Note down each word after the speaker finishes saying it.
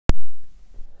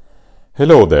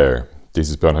Hello there, this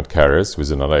is Bernhard Karras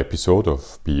with another episode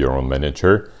of Be Your Own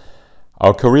Manager,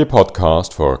 our career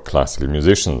podcast for classical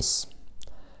musicians.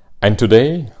 And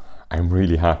today, I'm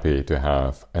really happy to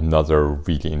have another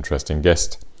really interesting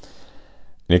guest.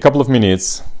 In a couple of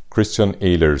minutes, Christian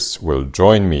Ehlers will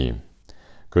join me.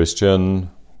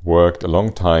 Christian worked a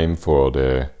long time for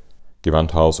the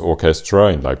Gewandhaus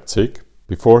Orchestra in Leipzig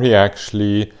before he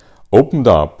actually opened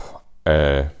up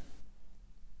a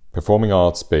performing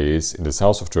arts space in the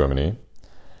south of Germany,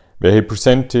 where he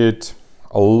presented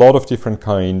a lot of different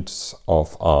kinds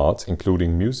of art,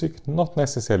 including music, not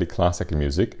necessarily classical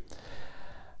music.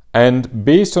 And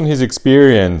based on his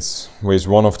experience with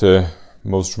one of the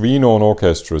most renowned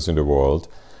orchestras in the world,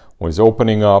 was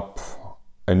opening up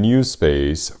a new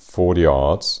space for the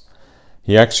arts,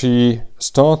 he actually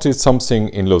started something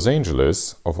in Los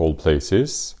Angeles, of all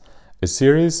places, a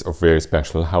series of very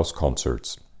special house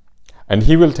concerts. And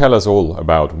he will tell us all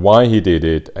about why he did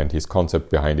it and his concept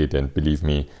behind it, and believe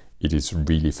me, it is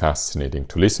really fascinating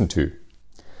to listen to.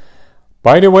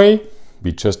 By the way,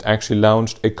 we just actually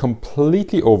launched a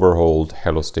completely overhauled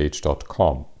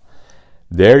hellostage.com.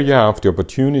 There you have the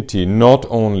opportunity not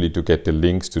only to get the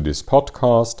links to this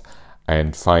podcast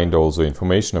and find also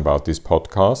information about this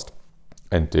podcast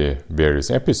and the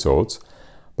various episodes,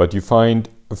 but you find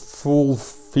full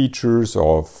features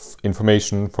of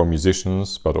information for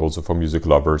musicians, but also for music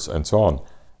lovers and so on.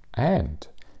 And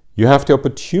you have the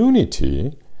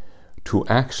opportunity to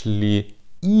actually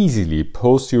easily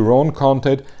post your own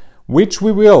content, which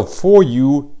we will for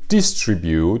you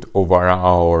distribute over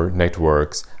our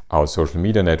networks, our social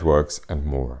media networks and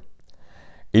more.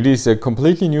 It is a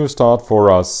completely new start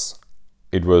for us.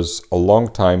 It was a long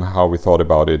time how we thought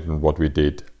about it and what we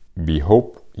did. We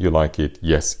hope you like it.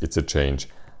 Yes, it's a change,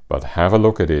 but have a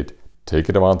look at it, take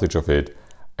advantage of it,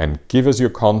 and give us your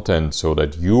content so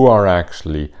that you are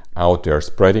actually out there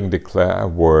spreading the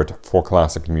word for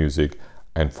classical music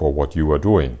and for what you are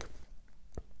doing.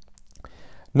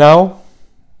 Now,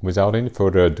 without any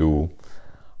further ado,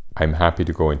 I'm happy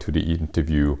to go into the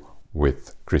interview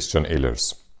with Christian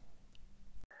Ehlers.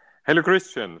 Hello,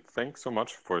 Christian. Thanks so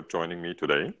much for joining me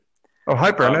today. Oh,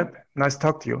 hi, Bernard. Nice to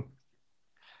talk to you.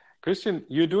 Christian,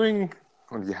 you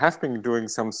have been doing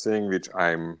something which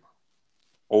I'm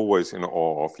always in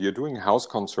awe of. You're doing house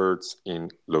concerts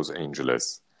in Los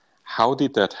Angeles. How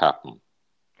did that happen?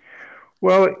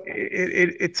 Well,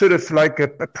 it's sort of like a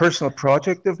personal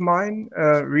project of mine,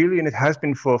 really, and it has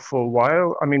been for a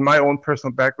while. I mean, my own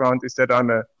personal background is that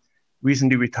I'm a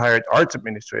recently retired arts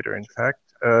administrator, in fact,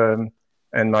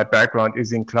 and my background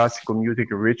is in classical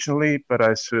music originally, but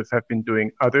I sort of have been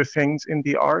doing other things in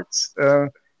the arts,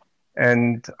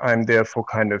 and I'm therefore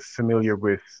kind of familiar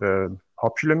with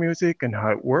popular music and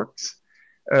how it works.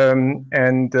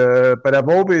 But I've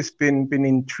always been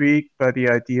intrigued by the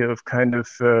idea of kind of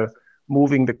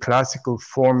moving the classical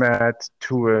format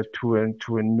to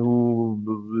a new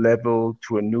level,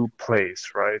 to a new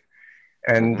place, right?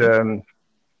 And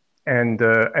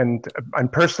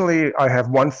personally, I have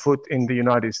one foot in the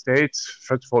United States.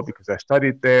 First of all, because I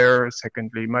studied there.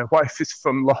 Secondly, my wife is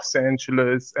from Los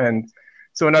Angeles, and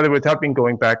so in other words, I've been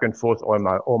going back and forth all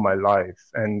my life.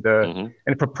 And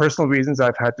for personal reasons,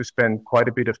 I've had to spend quite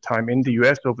a bit of time in the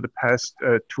US over the past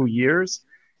 2 years.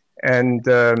 And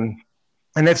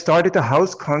I've started a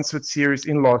house concert series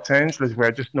in Los Angeles where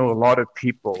I just know a lot of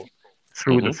people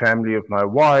through the family of my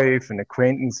wife and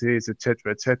acquaintances, et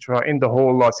cetera, in the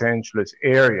whole Los Angeles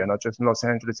area, not just in Los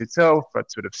Angeles itself, but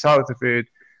sort of south of it,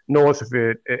 north of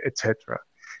it, et cetera.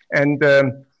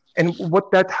 And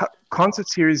what that concert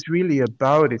series is really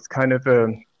about, it's kind of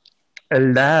a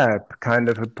lab, kind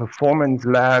of a performance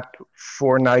lab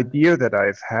for an idea that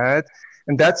I've had.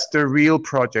 And that's the real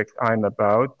project I'm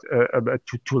about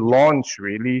to launch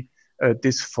really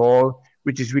this fall,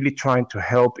 which is really trying to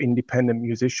help independent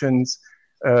musicians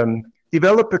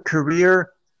develop a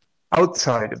career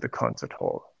outside of the concert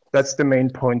hall. That's the main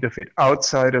point of it,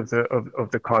 outside of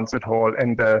the concert hall.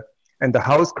 And the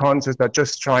house concerts are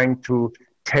just trying to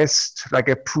test like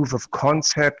a proof of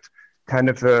concept, kind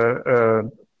of a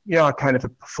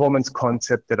performance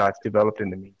concept that I've developed in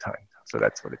the meantime. So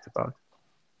that's what it's about.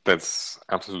 That's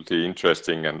absolutely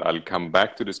interesting, and I'll come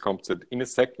back to this concept in a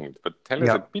second. But tell us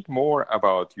a bit more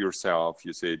about yourself.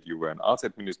 You said you were an arts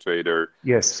administrator.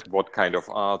 Yes. What kind of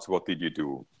arts? What did you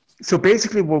do? So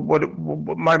basically,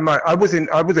 I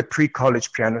was a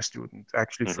pre-college piano student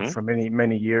actually for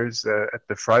many years at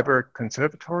the Freiburg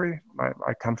Conservatory.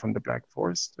 I come from the Black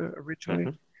Forest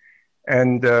originally,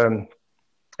 and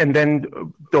and then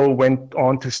though went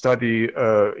on to study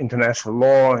international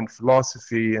law and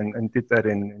philosophy and did that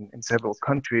in several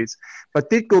countries, but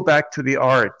did go back to the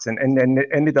arts and then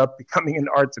ended up becoming an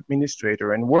arts administrator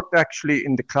and worked actually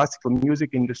in the classical music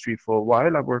industry for a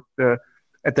while. I worked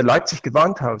at the Leipzig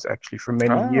Gewandhaus actually for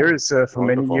many years,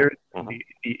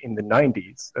 in the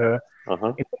 90s,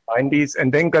 and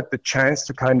then got the chance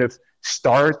to kind of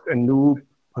start a new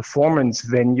performance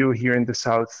venue here in the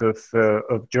south of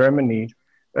Germany.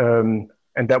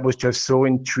 And that was just so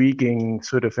intriguing,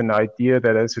 sort of an idea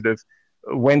that I sort of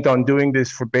went on doing this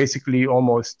for basically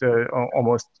almost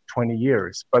 20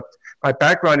 years. But my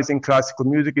background is in classical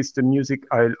music. It's the music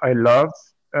I love,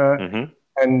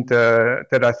 and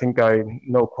that I think I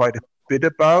know quite a bit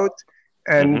about.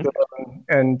 And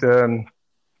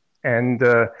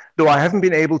though I haven't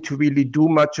been able to really do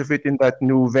much of it in that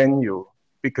new venue,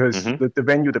 because the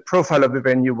venue, the profile of the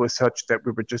venue was such that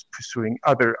we were just pursuing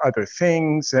other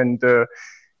things, so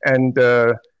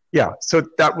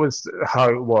that was how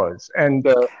it was. And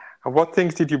what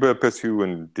things did you pursue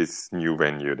in this new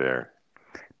venue there?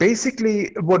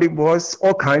 Basically, what it was,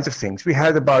 all kinds of things. We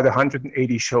had about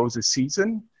 180 shows a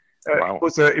season. Wow.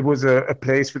 It was a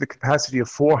place with a capacity of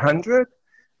 400.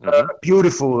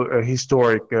 Beautiful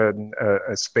historic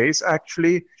space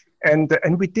actually.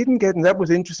 And we didn't get, and that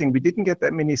was interesting, we didn't get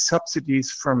that many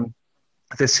subsidies from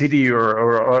the city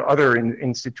or other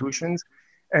institutions.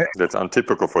 That's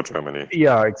untypical for Germany.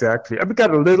 Yeah, exactly. We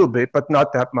got a little bit, but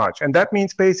not that much. And that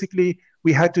means basically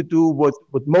we had to do what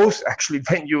most actually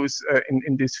venues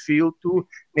in this field do,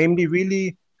 namely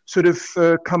really sort of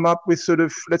come up with sort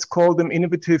of, let's call them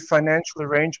innovative financial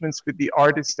arrangements with the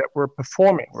artists that were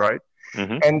performing, right?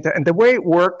 And the way it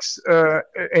works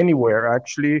anywhere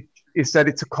actually is that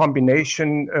it's a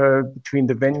combination between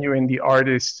the venue and the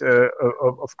artist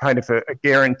of kind of a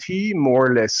guarantee, more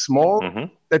or less small,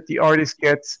 that the artist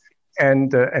gets,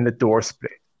 and a door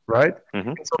split, right?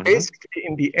 And so basically,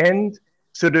 in the end,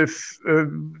 sort of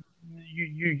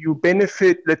you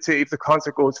benefit. Let's say if the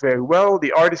concert goes very well,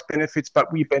 the artist benefits,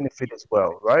 but we benefit as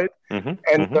well, right?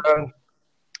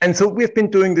 And so we've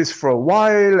been doing this for a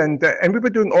while, and we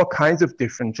were doing all kinds of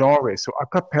different genres. So a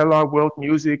cappella, world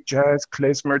music, jazz,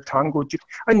 klezmer, tango,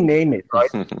 I name it,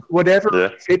 right?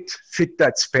 Whatever fit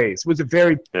that space. It was a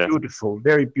very beautiful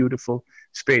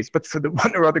space. But for the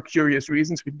one or other curious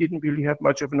reasons, we didn't really have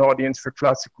much of an audience for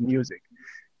classical music.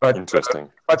 But interesting.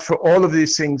 But for all of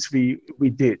these things, we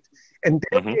did. And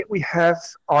then we have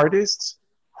artists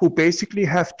who basically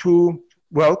have to,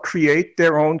 create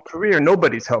their own career.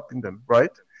 Nobody's helping them, right?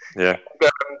 Yeah.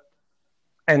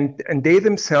 And they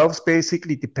themselves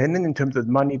basically dependent in terms of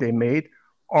the money they made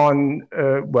on,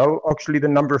 actually the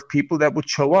number of people that would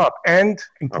show up, and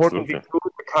importantly,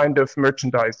 the kind of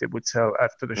merchandise they would sell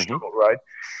after the show, right?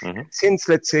 Since,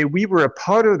 let's say, we were a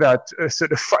part of that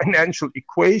sort of financial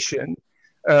equation,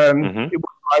 it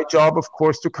was my job, of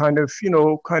course, to kind of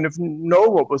know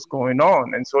what was going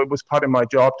on. And so it was part of my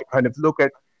job to kind of look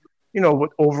at,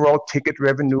 what overall ticket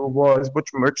revenue was, what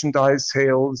merchandise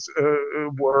sales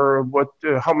were,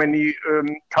 how many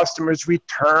customers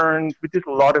returned. We did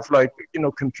a lot of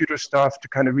computer stuff to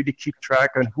kind of really keep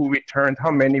track on who returned,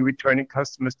 how many returning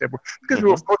customers there were. Because we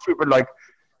were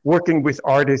working with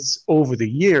artists over the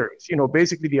years.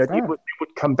 Basically the idea was they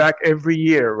would come back every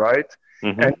year, right?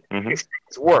 And if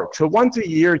things work. So once a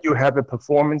year you have a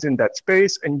performance in that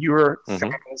space, and your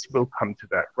fans will come to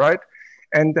that, right?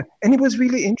 And it was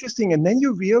really interesting. And then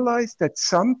you realize that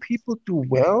some people do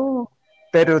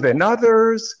better than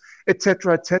others,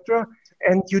 etc., etc.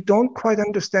 And you don't quite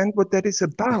understand what that is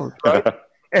about, right?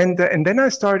 And then I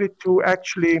started to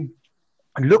actually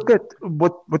look at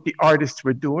what the artists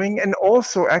were doing, and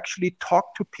also actually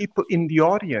talk to people in the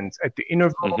audience at the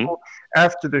interval,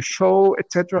 after the show,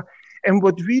 etc. And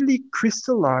what really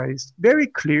crystallized very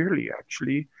clearly,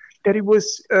 actually, that it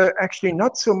was actually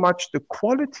not so much the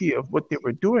quality of what they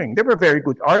were doing. They were very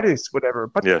good artists, whatever,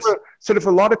 but there were sort of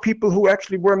a lot of people who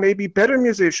actually were maybe better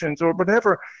musicians or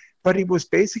whatever. But it was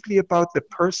basically about the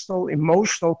personal,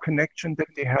 emotional connection that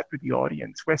they had with the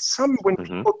audience. When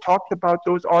people talked about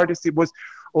those artists, it was,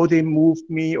 they moved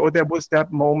me, or there was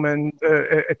that moment,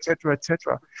 etc.,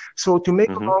 etc. So to make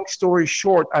a long story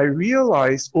short, I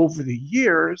realized over the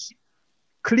years,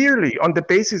 clearly on the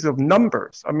basis of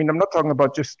numbers, I mean, I'm not talking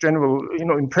about just general,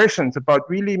 impressions, about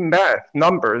really math,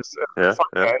 numbers,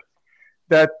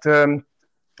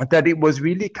 that it was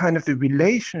really kind of the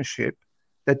relationship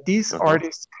that these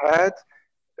artists had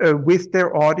with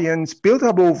their audience, built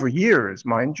up over years,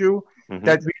 mind you,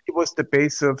 that really was the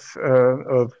base of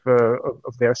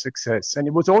their success. And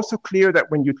it was also clear that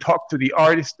when you talk to the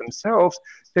artists themselves,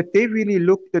 that they really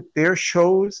looked at their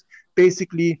shows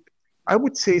basically, I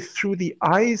would say, through the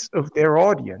eyes of their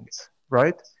audience,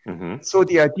 right? So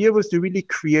the idea was to really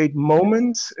create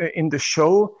moments in the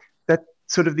show that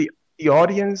sort of the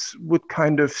audience would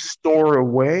kind of store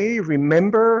away,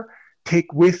 remember,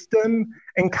 take with them,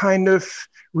 and kind of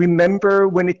remember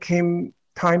when it came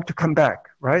time to come back,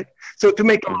 right? So to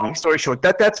make a long story short,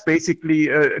 that's basically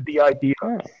the idea.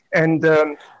 And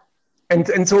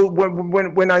so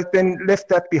when I then left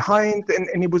that behind,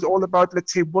 and it was all about,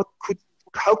 let's say,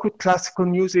 how could classical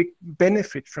music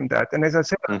benefit from that? And as I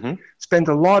said, I spent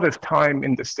a lot of time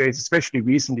in the States, especially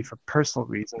recently for personal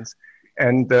reasons,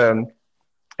 and I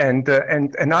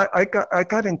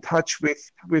got in touch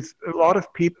with a lot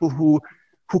of people who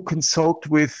consult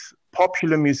with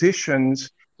popular musicians,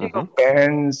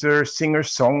 bands or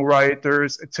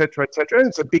singer-songwriters, etc., etc. And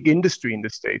it's a big industry in the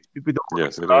States. With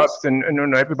yes, it clubs, is.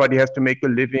 and everybody has to make a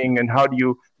living, and how do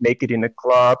you make it in a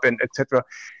club, and etc.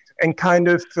 And kind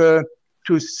of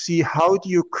to see how do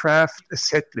you craft a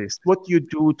set list, what do you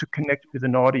do to connect with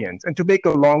an audience. And to make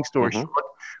a long story short,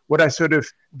 what I sort of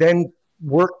then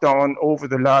worked on over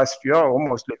the last year,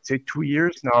 almost, let's say 2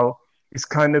 years now, is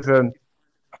kind of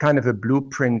a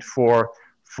blueprint for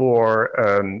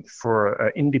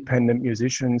independent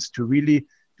musicians to really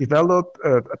develop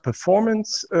a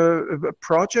performance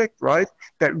project, right,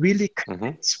 that really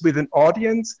connects with an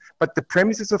audience. But the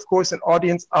premise is, of course, an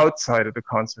audience outside of the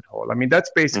concert hall. I mean,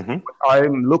 that's basically what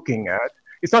I'm looking at.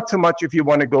 It's not so much if you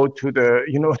want to go to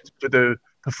the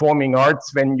performing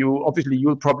arts venue. Obviously,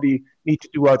 you'll probably need to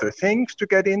do other things to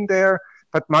get in there.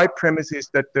 But my premise is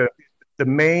that the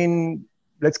main,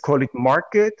 let's call it,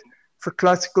 market for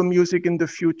classical music in the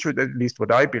future, at least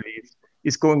what I believe,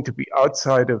 is going to be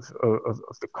outside of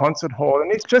the concert hall,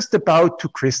 and it's just about to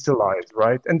crystallize,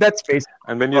 right? And that's basically.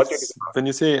 And when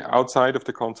you say outside of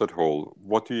the concert hall,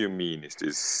 what do you mean? Is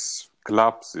this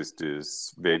clubs? Is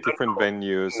this very different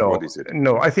venues? No, what is it?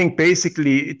 No, I think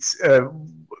basically it's.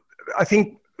 I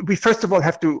think we first of all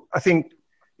have to. I think,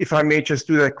 if I may just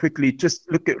do that quickly, just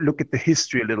look at the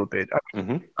history a little bit.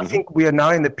 I think we are now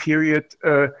in a period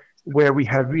where we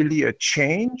have really a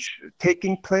change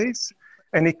taking place.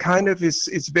 And it kind of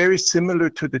is very similar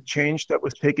to the change that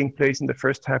was taking place in the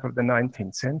first half of the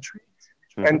 19th century.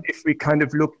 And if we kind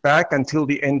of look back until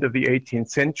the end of the 18th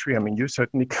century, I mean, you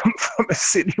certainly come from a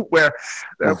city where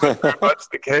that was very much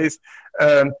the case.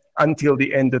 Until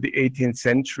the end of the 18th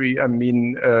century, I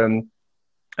mean,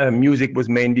 music was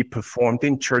mainly performed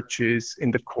in churches,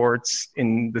 in the courts,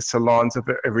 in the salons of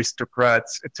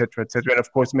aristocrats, etc., etc. And of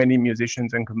course, many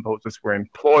musicians and composers were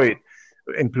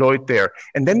employed there.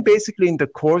 And then basically in the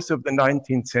course of the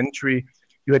 19th century,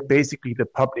 you had basically the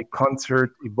public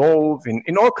concert evolve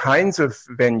in all kinds of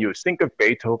venues. Think of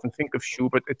Beethoven, think of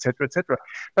Schubert, etc., etc.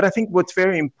 But I think what's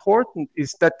very important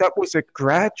is that was a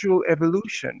gradual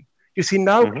evolution. You see,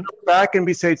 now we look back and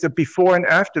we say it's a before and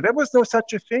after. There was no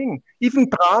such a thing. Even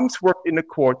Brahms worked in a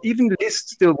court. Even Liszt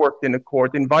still worked in a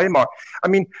court in Weimar. I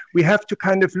mean, we have to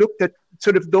kind of look at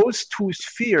sort of those two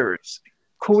spheres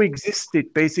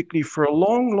coexisted basically for a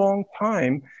long, long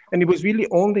time. And it was really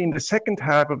only in the second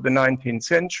half of the 19th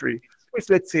century, with,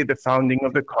 let's say, the founding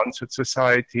of the concert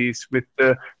societies, with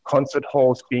the concert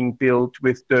halls being built,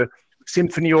 with the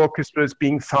symphony orchestras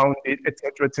being founded,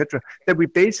 etc., that we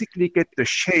basically get the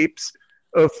shapes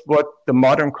of what the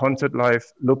modern concert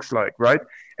life looks like, right?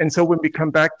 And so when we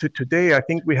come back to today, I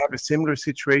think we have a similar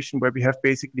situation where we have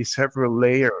basically several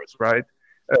layers, right?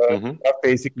 We have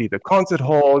basically the concert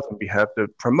halls, and we have the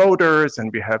promoters,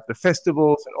 and we have the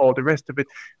festivals and all the rest of it.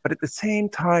 But at the same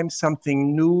time,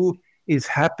 something new is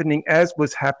happening, as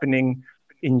was happening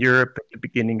in Europe at the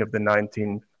beginning of the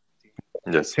 19th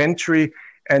century.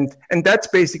 And that's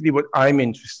basically what I'm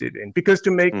interested in. Because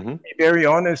to make me very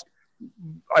honest,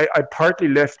 I partly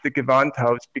left the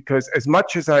Gewandhaus because as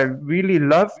much as I really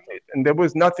loved it, and there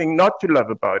was nothing not to love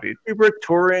about it, we were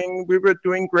touring, we were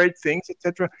doing great things,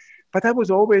 etc. But I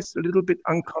was always a little bit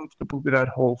uncomfortable with that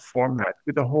whole format,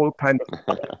 with the whole kind of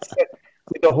mindset,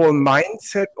 with the whole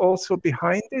mindset also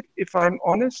behind it, if I'm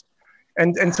honest.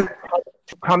 And so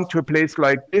to come to a place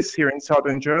like this here in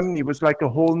southern Germany was like a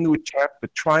whole new chapter,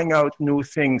 trying out new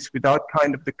things without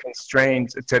kind of the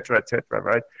constraints, etc.,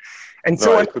 right? And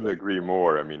so I couldn't agree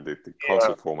more. I mean, the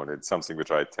concert format, it's something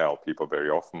which I tell people very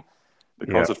often. The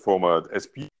concert format, as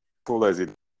beautiful as it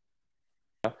is,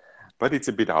 but it's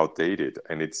a bit outdated,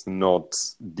 and it's not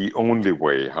the only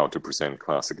way how to present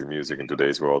classical music in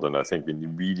today's world. And I think we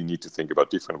really need to think about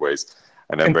different ways.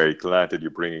 And I'm very glad that you're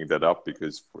bringing that up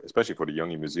because, especially for the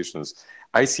younger musicians,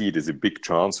 I see it as a big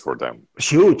chance for them.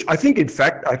 Huge. I think, in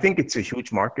fact, it's a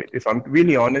huge market. If I'm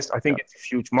really honest, I think it's a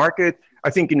huge market. I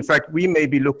think, in fact, we may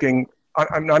be looking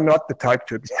I'm not the type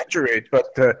to exaggerate, but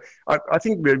I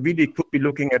think we really could be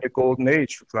looking at a golden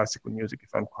age for classical music,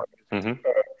 if I'm quite Mm-hmm.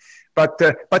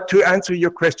 But to answer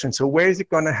your question, so where is it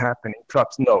going to happen? In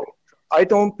clubs? No. I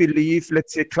don't believe,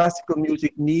 let's say, classical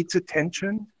music needs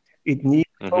attention. It needs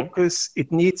focus.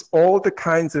 It needs all the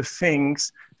kinds of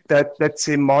things that, let's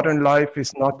say, modern life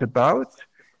is not about.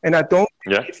 And I don't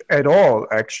believe at all,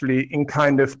 actually, in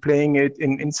kind of playing it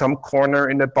in some corner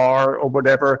in a bar or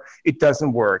whatever. It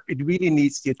doesn't work. It really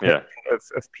needs the attention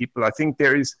of people. I think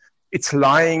it's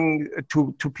lying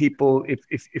to people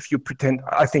if you pretend,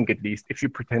 I think at least, if you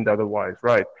pretend otherwise,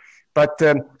 right? But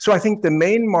so I think the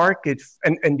main market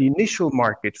and the initial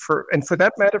market for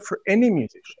that matter, for any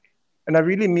musician, and I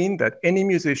really mean that, any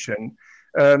musician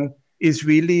is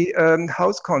really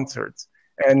house concerts.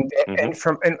 And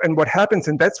what happens,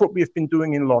 and that's what we've been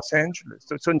doing in Los Angeles.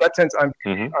 So in that sense,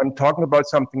 I'm talking about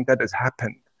something that has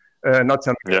happened, not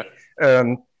something.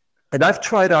 And I've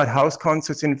tried out house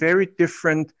concerts in very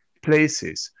different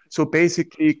places. So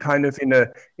basically, kind of in a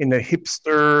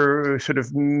hipster, sort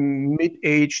of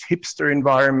mid-aged hipster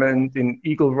environment in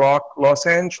Eagle Rock, Los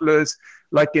Angeles,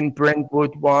 like in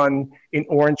Brentwood one, in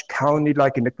Orange County,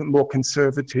 like in a more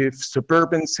conservative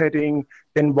suburban setting,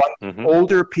 then one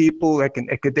older people, like an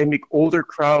academic older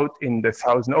crowd in the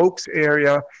Thousand Oaks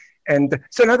area. And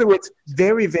so in other words,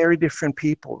 very, very different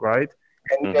people, right?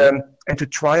 And to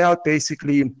try out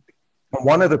basically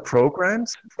one of the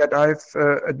programs that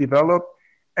I've developed,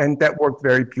 and that worked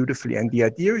very beautifully. And the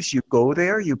idea is you go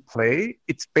there, you play,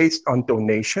 it's based on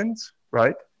donations,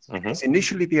 right? Because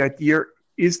initially the idea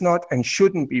is not and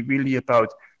shouldn't be really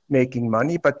about making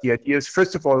money, but the idea is,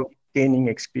 first of all, gaining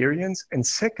experience, and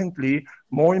secondly,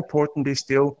 more importantly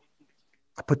still,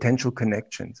 potential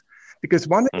connections. Because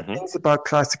one of the things about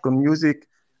classical music,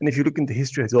 and if you look into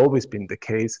history, has always been the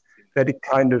case, that it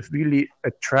kind of really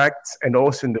attracts, and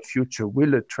also in the future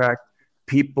will attract,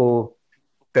 people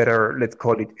that are, let's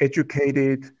call it,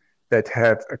 educated, that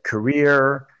have a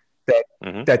career,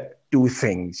 that do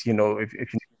things, you know, if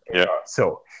you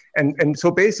so. And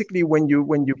so basically when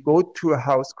you go to a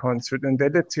house concert, and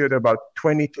let's say about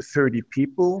 20 to 30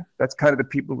 people, that's kind of the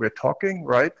people we're talking,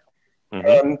 right?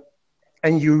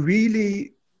 And you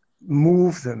really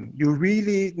move them, you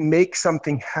really make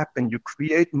something happen, you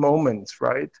create moments,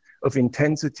 right, of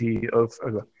intensity, of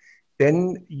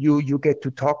then you get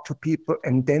to talk to people,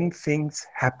 and then things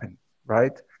happen,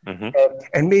 right?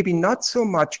 And maybe not so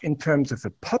much in terms of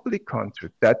a public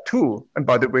concert, that too. And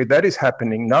by the way, that is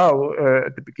happening now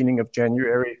at the beginning of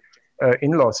January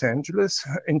in Los Angeles,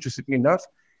 interestingly enough.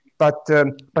 But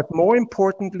more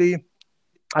importantly,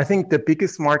 I think the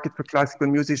biggest market for classical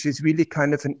music is really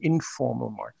kind of an informal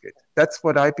market. That's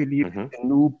what I believe the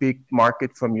new big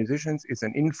market for musicians is,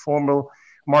 an informal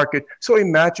market. So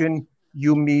imagine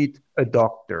you meet a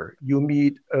doctor, you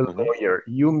meet a lawyer,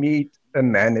 you meet a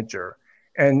manager,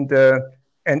 and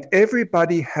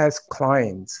everybody has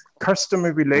clients.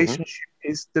 Customer relationship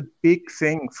is the big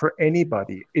thing for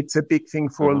anybody. It's a big thing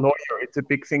for a lawyer. It's a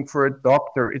big thing for a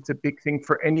doctor. It's a big thing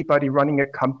for anybody running a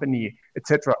company,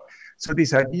 etc. So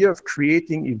this idea of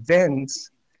creating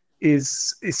events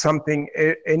is something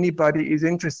anybody is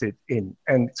interested in,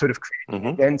 and sort of creating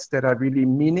events that are really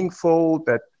meaningful,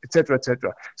 that etc.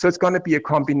 etc. So it's going to be a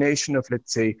combination of,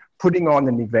 let's say, putting on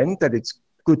an event that it's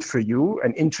good for you,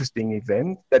 an interesting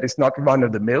event that is not run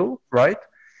of the mill, right?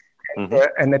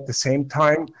 And at the same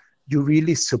time, you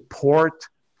really support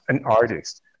an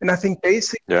artist. And I think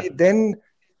basically then,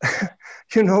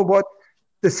 you know what,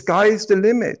 the sky is the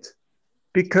limit,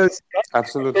 because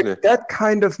absolutely that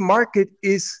kind of market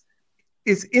is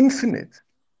infinite.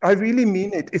 I really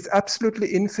mean it. It's absolutely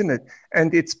infinite.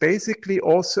 And it's basically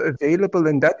also available,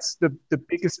 and that's the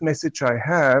biggest message I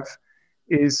have,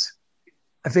 is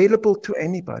available to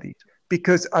anybody.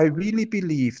 Because I really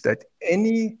believe that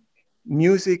any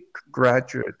music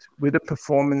graduate with a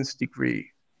performance degree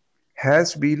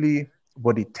has really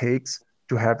what it takes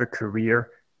to have a career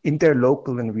in their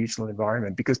local and regional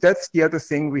environment. Because that's the other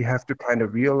thing we have to kind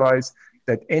of realize,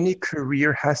 that any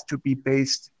career has to be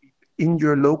based in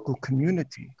your local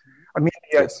community. I mean,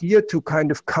 the idea to kind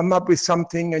of come up with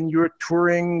something and you're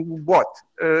touring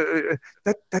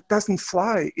that doesn't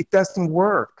fly. It doesn't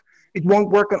work. It won't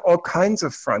work on all kinds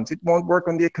of fronts. It won't work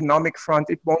on the economic front.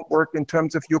 It won't work in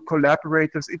terms of your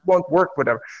collaborators. It won't work,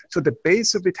 whatever. So the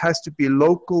base of it has to be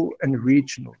local and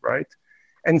regional, right?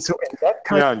 And so in that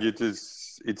kind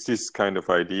it's this kind of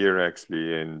idea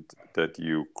actually, and that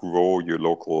you grow your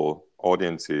local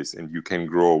audiences and you can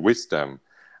grow with them.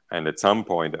 And at some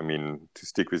point, I mean, to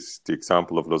stick with the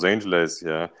example of Los Angeles,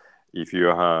 if you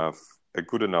have a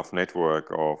good enough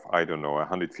network of, I don't know,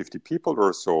 150 people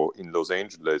or so in Los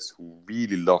Angeles who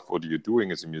really love what you're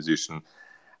doing as a musician,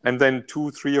 and then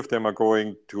 2-3 of them are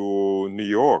going to New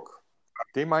York,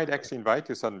 they might actually invite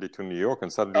you suddenly to New York,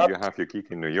 and suddenly you have your gig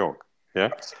in New York. Yeah.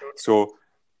 So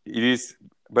it is,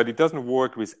 but it doesn't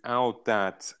work without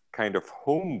that kind of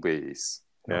home base.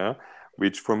 Yeah.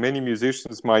 Which for many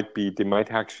musicians might be, they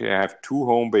might actually have two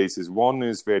home bases. One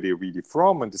is where they're really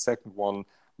from, and the second one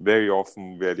very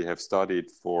often where they have studied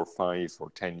for 5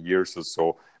 or 10 years or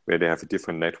so, where they have a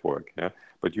different network. Yeah.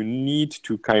 But you need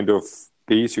to kind of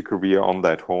base your career on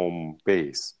that home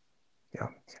base. Yeah,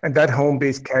 and that home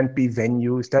base can't be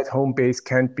venues. That home base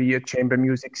can't be a chamber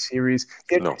music series.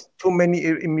 There's too many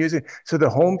in music. So the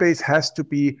home base has to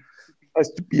be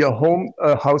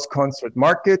a house concert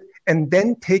market, and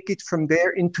then take it from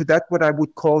there into that what I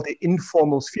would call the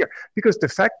informal sphere. Because the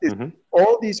fact is,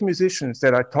 all these musicians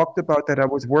that I talked about that I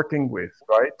was working with,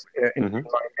 right, in my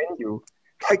venue,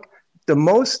 like the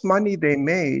most money they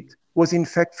made was in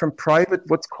fact from private,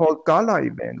 what's called gala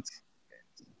events.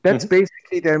 That's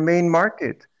basically their main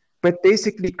market. But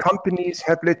basically companies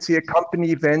have, let's say, a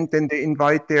company event, and they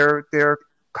invite their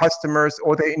customers,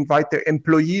 or they invite their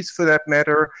employees for that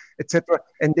matter, etc.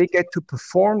 And they get to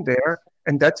perform there.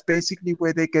 And that's basically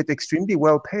where they get extremely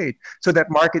well paid. So that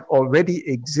market already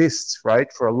exists,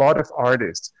 right, for a lot of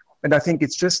artists. And I think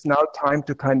it's just now time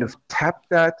to kind of tap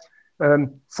that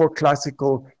for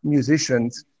classical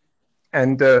musicians.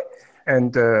 And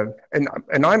I'm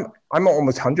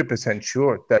almost 100%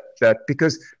 sure that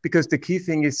because the key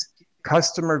thing is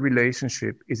customer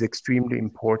relationship is extremely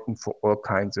important for all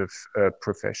kinds of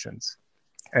professions.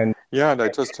 And I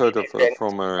just heard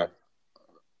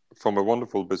from a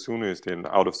wonderful bassoonist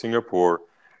out of Singapore,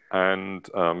 and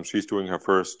she's doing her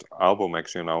first album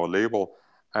actually on our label,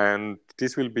 and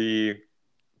this will be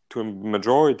to a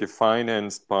majority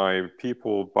financed by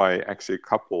actually a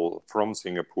couple from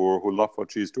Singapore who love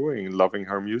what she's doing and loving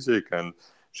her music, and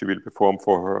she will perform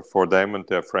for them and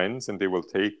their friends, and they will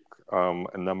take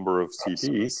a number of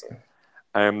CDs.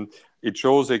 It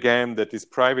shows again that this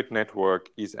private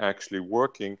network is actually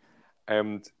working.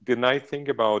 And the nice thing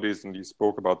about it, and you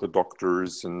spoke about the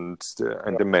doctors and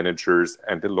the managers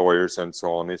and the lawyers and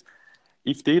so on, is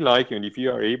if they like you and if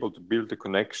you are able to build a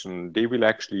connection, they will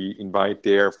actually invite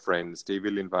their friends. They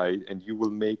will invite, and you will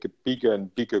make a bigger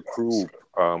and bigger group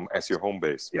as your home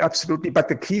base. Yeah, absolutely. But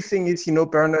the key thing is,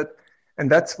 Bernard, and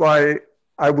that's why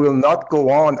I will not go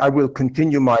on. I will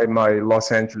continue my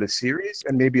Los Angeles series,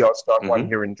 and maybe I'll start one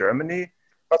here in Germany.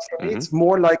 But for me, it's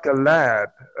more like a lab,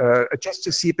 just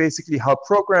to see basically how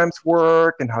programs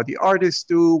work and how the artists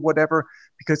do, whatever.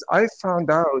 Because I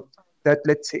found out that,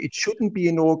 let's say, it shouldn't be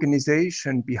an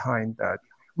organization behind that.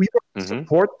 We want to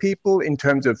support people in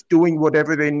terms of doing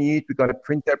whatever they need. We're going to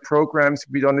print their programs.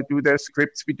 We're going to do their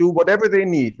scripts. We do whatever they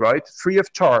need, right? Free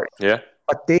of charge. Yeah.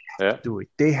 But they have to do it.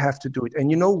 They have to do it.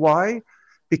 And you know why?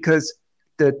 Because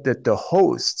the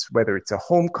hosts, whether it's a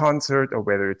home concert or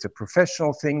whether it's a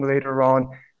professional thing later on,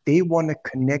 they want to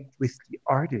connect with the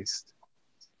artist.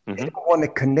 They don't want to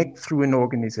connect through an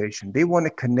organization. They want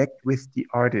to connect with the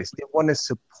artist. They want to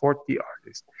support the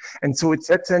artist. And so it's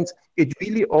that sense, it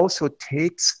really also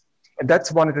takes, and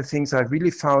that's one of the things I really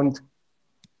found,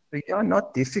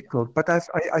 not difficult, but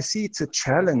I see it's a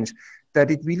challenge,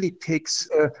 that it really takes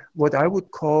what I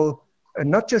would call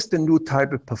not just a new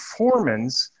type of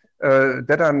performance,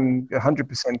 that I'm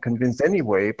 100% convinced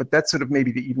anyway, but that's sort of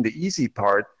maybe even the easy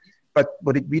part. But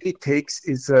what it really takes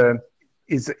is a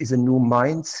new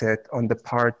mindset on the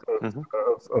part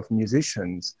of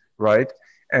musicians, right?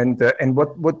 And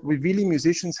what really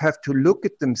musicians have to look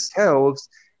at themselves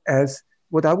as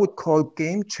what I would call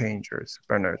game changers,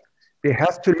 Bernard. They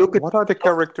have to look at... What are the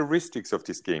characteristics of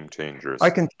these game changers?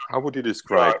 How would you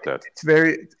describe that?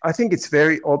 I think it's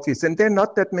very obvious. And there are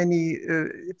not that many,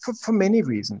 for many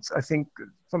reasons. I think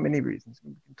for many reasons.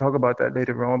 We can talk about that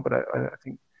later on, but I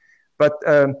think... But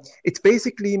it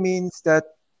basically means that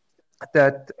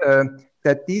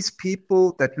these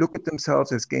people that look at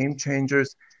themselves as game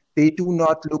changers, they do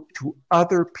not look to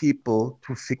other people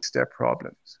to fix their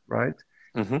problems, right?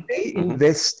 They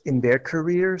invest in their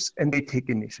careers and they take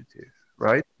initiative,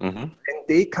 right? And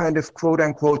they kind of, quote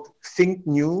unquote, think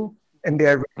new, and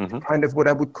they're kind of what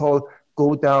I would call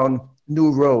go down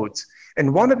new roads.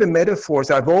 And one of the metaphors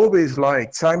I've always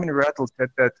liked, Simon Rattle said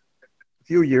that a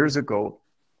few years ago,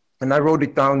 and I wrote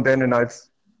it down then, and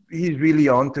he's really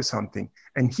onto something.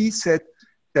 And he said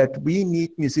that we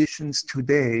need musicians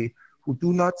today who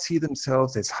do not see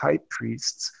themselves as high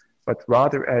priests, but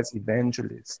rather as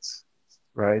evangelists,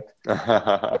 right?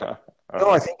 No,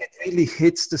 I think it really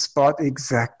hits the spot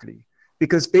exactly.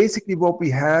 Because basically what we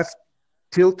have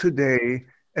till today,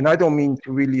 and I don't mean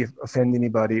to really offend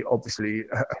anybody, obviously,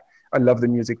 I love the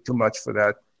music too much for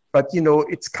that. But,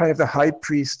 it's kind of the high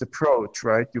priest approach,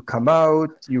 right? You come out,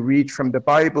 you read from the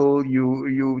Bible,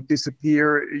 you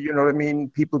disappear, you know what I mean?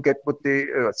 People get what they,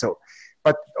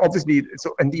 but obviously,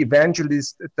 and the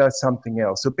evangelist does something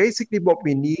else. So basically what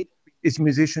we need is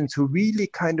musicians who really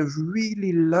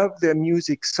love their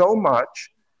music so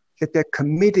much that they're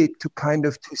committed to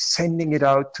to sending it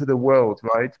out to the world,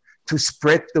 right? To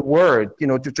spread the word,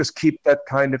 to just keep that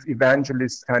kind of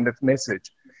evangelist kind of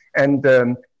message. And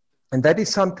that is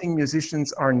something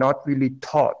musicians are not really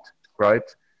taught, right?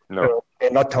 No.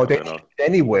 They're not taught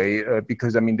anyway,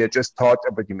 because, they're just taught,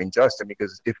 but you mean just,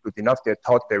 because it's difficult enough, they're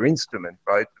taught their instrument,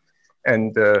 right?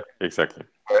 And exactly.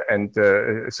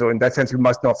 So in that sense, we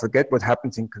must not forget what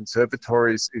happens in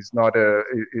conservatories is not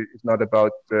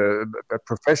about a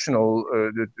professional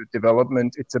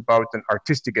development. It's about an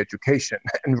artistic education,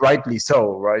 and rightly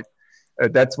so, right?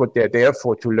 That's what they're there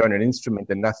for, to learn an instrument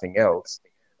and nothing else.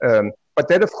 But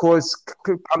that, of course,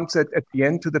 comes at the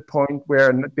end to the point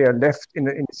where they're left in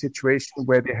a situation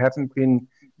where they haven't been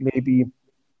maybe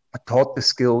taught the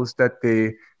skills that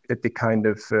they kind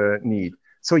of need.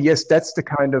 So yes, that's the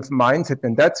kind of mindset,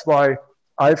 and that's why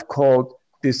I've called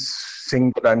this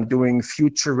thing that I'm doing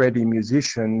Future Ready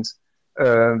Musicians,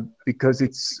 because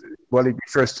it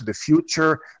refers to the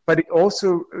future, but it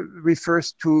also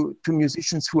refers to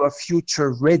musicians who are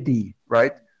future ready,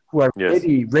 right? Who are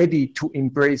ready to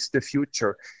embrace the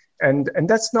future. And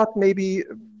that's not maybe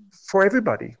for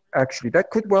everybody, actually. That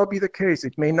could well be the case.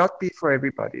 It may not be for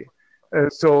everybody.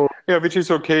 Which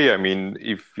is okay.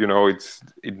 If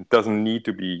it doesn't need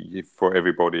to be for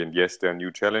everybody, and yes, there are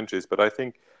new challenges, but I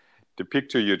think the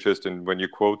picture you just, and when you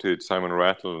quoted Simon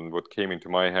Rattle, and what came into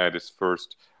my head is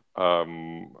first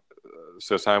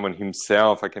Sir Simon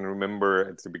himself. I can remember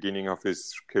at the beginning of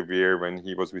his career when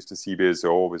he was with the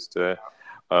CBSO, with the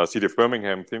City of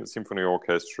Birmingham Symphony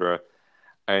Orchestra,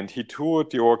 and he toured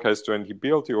the orchestra and he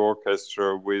built the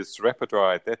orchestra with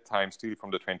repertoire at that time still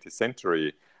from the 20th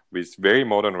century, with very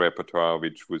modern repertoire,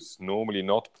 which was normally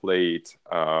not played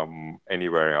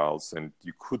anywhere else, and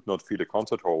you could not fill a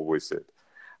concert hall with it.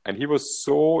 And he was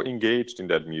so engaged in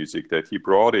that music that he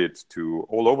brought it to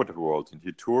all over the world, and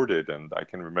he toured it. And I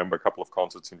can remember a couple of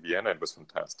concerts in Vienna. It was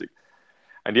fantastic.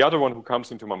 And the other one who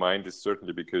comes into my mind is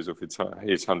certainly because of his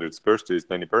 100th birthday is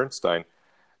Lenny Bernstein,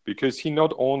 because he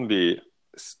not only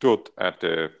stood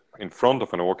in front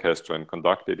of an orchestra and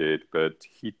conducted it, but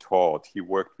he taught, he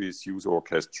worked with youth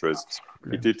orchestras.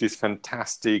 He did this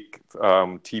fantastic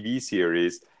TV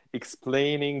series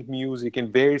explaining music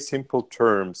in very simple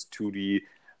terms to the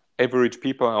average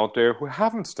people out there who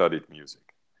haven't studied music.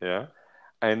 Yeah.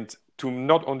 And to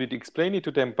not only to explain it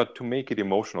to them, but to make it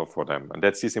emotional for them. And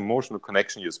that's this emotional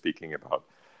connection you're speaking about.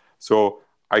 So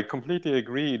I completely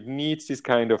agree. It needs this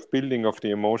kind of building of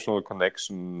the emotional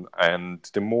connection. And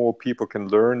the more people can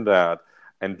learn that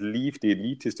and leave the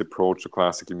elitist approach to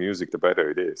classical music, the better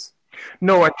it is.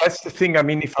 No, and that's the thing.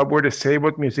 If I were to say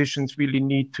what musicians really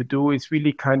need to do is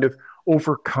really kind of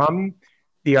overcome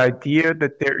the idea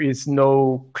that there is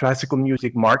no classical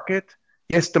music market.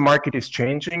 Yes, the market is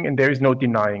changing and there is no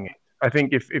denying it. I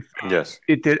think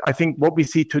I think what we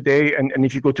see today, and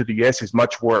if you go to the US, is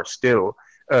much worse still,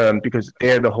 because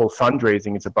there the whole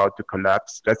fundraising is about to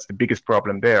collapse. That's the biggest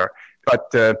problem there.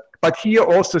 But here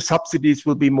also subsidies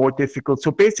will be more difficult.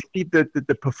 So basically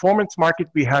the performance market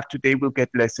we have today will get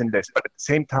less and less. But at the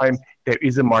same time, there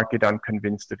is a market, I'm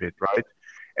convinced of it, right?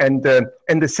 And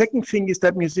the second thing is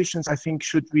that musicians, I think,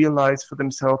 should realize for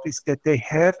themselves is that they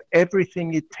have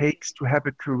everything it takes to have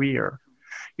a career.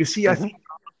 You see, I think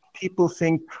people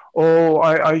think,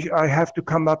 I have to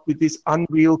come up with this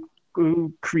unreal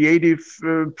creative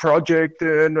project,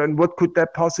 and what could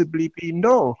that possibly be?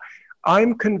 No,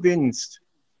 I'm convinced,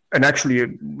 and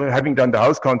actually having done the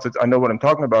house concerts, I know what I'm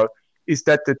talking about, is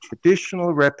that the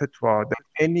traditional repertoire that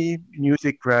any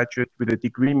music graduate with a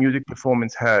degree in music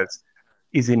performance has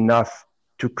is enough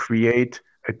to create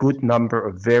a good number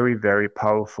of very, very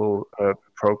powerful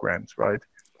programs, right?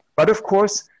 But of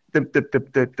course,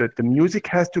 the music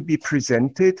has to be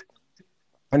presented,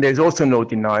 and there's also no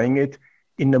denying it,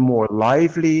 in a more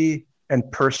lively and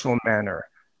personal manner.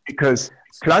 Because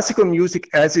classical music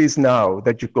as is now,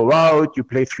 that you go out, you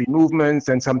play 3 movements,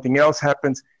 and something else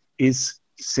happens, is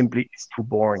simply too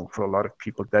boring for a lot of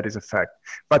people. That is a fact.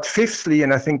 But fifthly,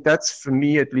 and I think that's for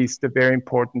me at least a very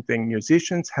important thing,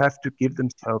 musicians have to give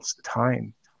themselves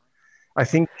time. I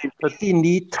think they really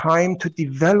need time to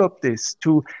develop this,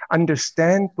 to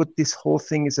understand what this whole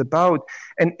thing is about.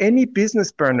 And any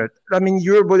business, Bernard, I mean,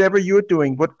 whatever you're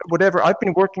doing, whatever, I've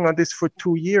been working on this for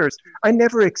 2 years. I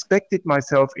never expected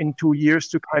myself in 2 years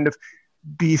to kind of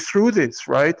be through this,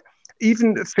 right?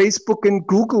 Even Facebook and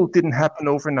Google didn't happen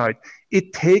overnight.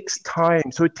 It takes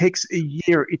time. So it takes a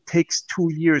year, it takes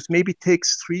 2 years, maybe it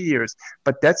takes 3 years.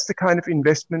 But that's the kind of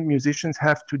investment musicians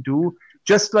have to do,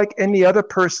 just like any other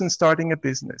person starting a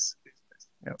business.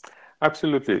 Yeah.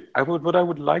 Absolutely. What I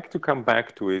would like to come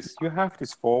back to is you have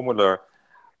this formula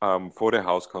for the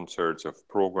house concerts of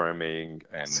programming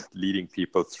and leading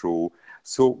people through.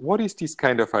 So what is this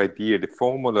kind of idea, the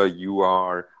formula you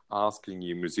are asking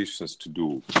your musicians to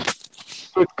do?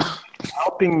 So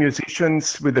helping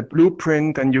musicians with a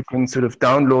blueprint, and you can sort of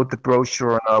download the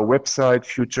brochure on our website,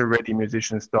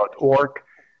 futurereadymusicians.org.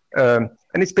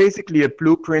 And it's basically a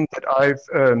blueprint that I've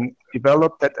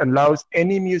developed that allows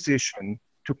any musician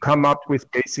to come up with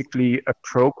basically a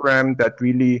program that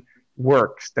really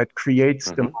works, that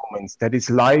creates the moments, that is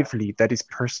lively, that is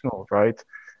personal, right?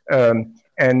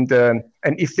 And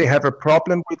if they have a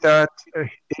problem with that,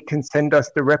 they can send us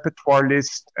the repertoire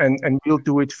list and we'll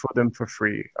do it for them for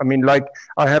free. I mean, like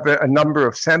I have a number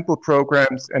of sample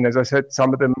programs, and as I said,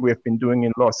 some of them we have been doing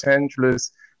in Los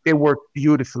Angeles. They work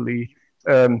beautifully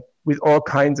with all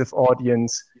kinds of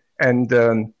audience, and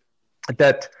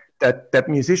that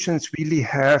musicians really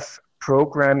have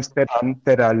programs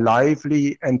that are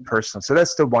lively and personal. So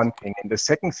that's the one thing. And the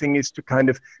second thing is to kind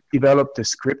of develop the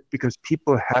script, because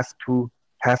people have to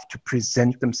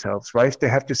present themselves, right? They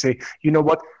have to say, you know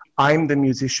what, I'm the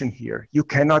musician here. You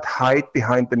cannot hide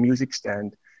behind the music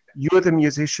stand. You're the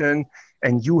musician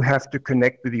and you have to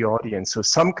connect with the audience. So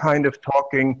some kind of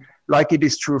talking, like it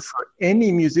is true for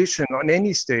any musician on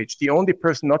any stage. The only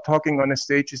person not talking on a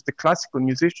stage is the classical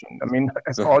musician. I mean,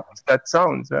 as odd as that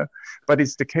sounds, but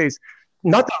it's the case.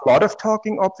 Not a lot of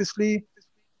talking, obviously,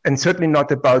 and certainly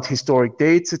not about historic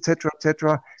dates, etc.,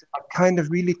 but kind of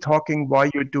really talking why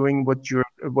you're doing what you're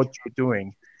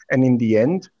doing. And in the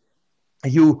end,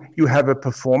 you have a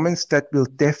performance that will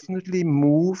definitely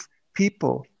move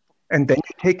people, and then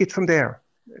you take it from there.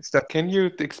 Can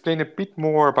you explain a bit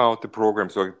more about the program?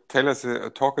 So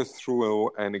talk us through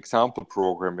an example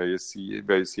program where you see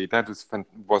that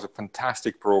was a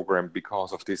fantastic program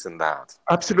because of this and that.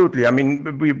 Absolutely. I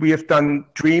mean, we have done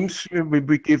Dreams.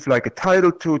 We give like a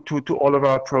title to all of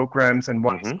our programs, and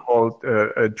one is called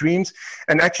Dreams.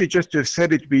 And actually, just to have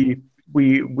said it, we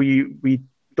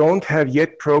don't have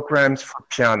yet programs for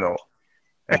piano.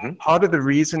 And part of the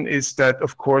reason is that,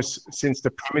 of course, since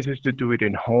the premise is to do it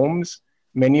in homes,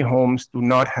 many homes do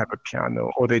not have a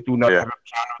piano, or they do not have a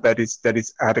piano that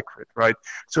is adequate, right?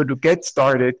 So to get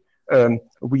started,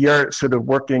 we are sort of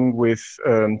working with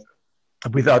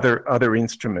other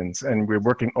instruments, and we're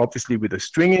working obviously with the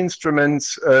string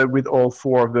instruments, with all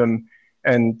four of them,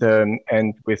 and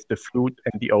with the flute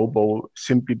and the oboe,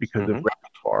 simply because of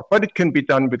repertoire. But it can be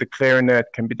done with the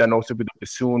clarinet, can be done also with the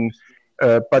bassoon.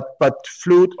 But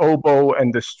flute, oboe,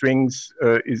 and the strings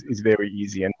is very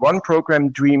easy. And one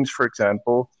program, Dreams, for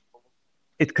example,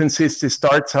 it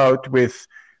starts out with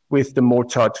the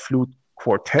Mozart flute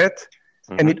quartet,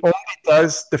 and it only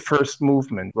does the first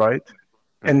movement, right?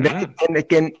 And then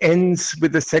again ends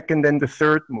with the second and the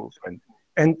third movement.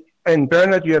 And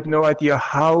Bernard, you have no idea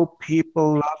how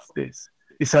people love this.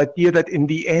 This idea that in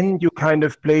the end, you kind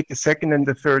of played the second and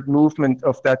the third movement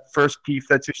of that first piece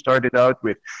that you started out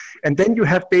with. And then you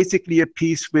have basically a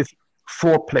piece with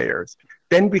 4 players.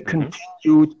 Then we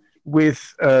continued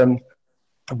with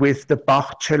the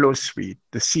Bach cello suite,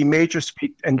 the C major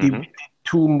suite, and the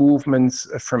 2 movements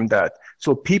from that.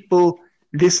 So people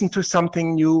listen to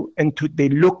something new and they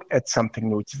look at something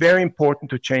new. It's very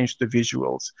important to change the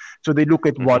visuals. So they look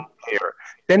at one player.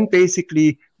 Then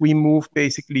basically, we move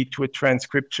basically to a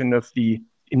transcription of the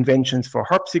inventions for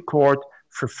harpsichord,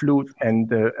 for flute, and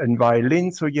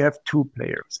violin. So you have 2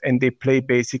 players, and they play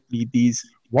basically these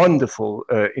wonderful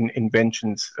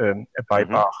inventions by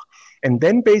Bach. And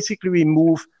then basically we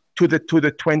move to the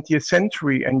 20th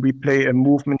century, and we play a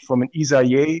movement from an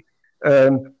Isaïe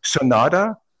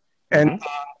sonata, and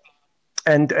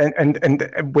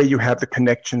where you have the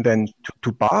connection then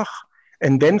to Bach.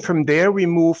 And then from there, we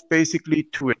moved basically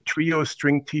to a trio,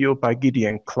 string trio by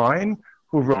Gideon Klein,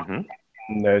 who wrote in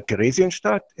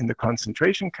Theresienstadt in the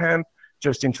concentration camp,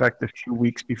 just in fact a few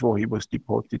weeks before he was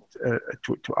deported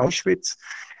to Auschwitz.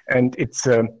 And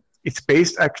it's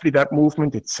based, actually, that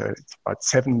movement, it's about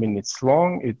 7 minutes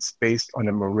long. It's based on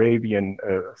a Moravian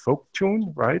folk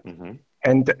tune, right?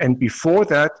 And before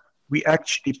that, we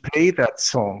actually play that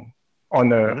song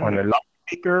on a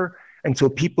loudspeaker, And so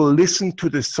people listen to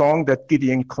the song that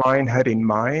Gideon Klein had in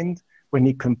mind when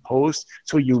he composed.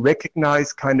 So you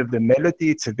recognize kind of the melody,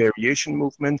 it's a variation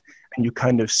movement, and you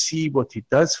kind of see what he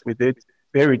does with it.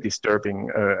 Very disturbing,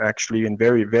 actually, and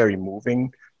very, very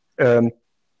moving. And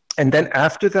then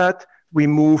after that, we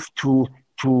move to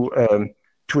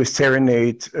a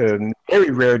serenade, very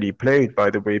rarely played, by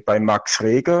the way, by Max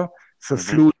Reger for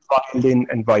flute, violin,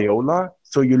 and viola.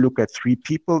 So you look at three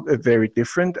people, very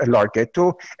different, a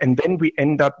larghetto, and then we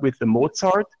end up with the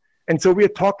Mozart. And so we're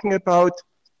talking about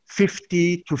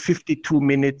 50 to 52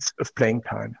 minutes of playing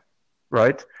time,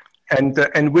 right?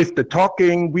 And with the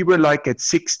talking, we were like at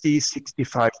 60,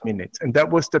 65 minutes, and that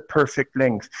was the perfect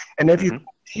length. And if you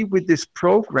see with this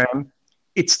program,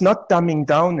 it's not dumbing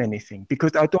down anything,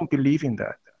 because I don't believe in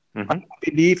that. I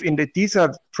believe in that these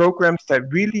are programs that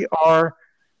really are,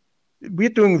 we're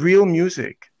doing real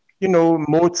music. You know,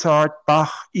 Mozart,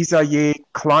 Bach, Isaïe,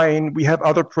 Klein. We have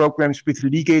other programs with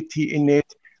Ligeti in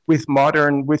it, with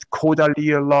modern, with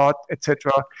Kodaly a lot,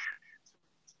 etc.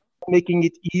 Making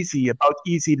it easy, about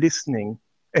easy listening.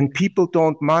 And people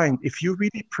don't mind. If you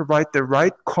really provide the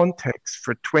right context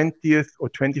for 20th or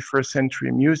 21st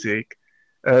century music,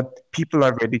 people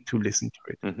are ready to listen to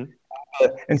it.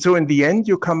 And so in the end,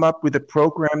 you come up with a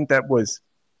program that was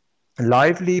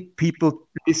lively. People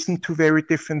listened to very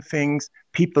different things.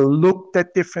 People looked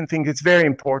at different things. It's very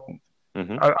important. I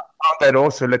found that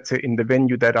also, let's say, in the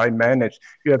venue that I managed.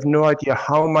 You have no idea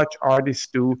how much artists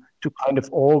do to kind of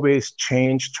always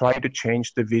try to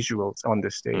change the visuals on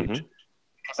the stage.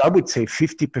 Because I would say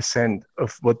 50%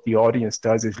 of what the audience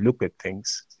does is look at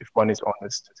things, if one is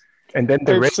honest. And then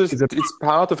the rest is it's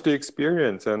part of the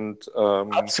experience. And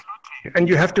absolutely. And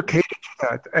you have to cater to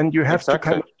that. And you have to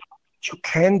kind of do what you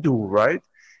can do, right?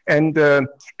 And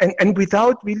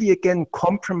without really, again,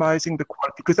 compromising the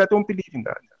quality, because I don't believe in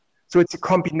that. So it's a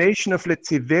combination of, let's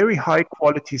say, very high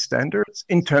quality standards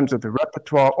in terms of the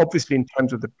repertoire, obviously in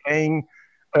terms of the playing,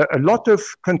 a lot of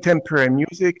contemporary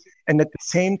music, and at the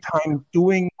same time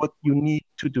doing what you need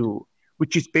to do,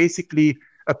 which is basically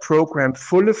a program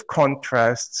full of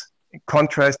contrasts.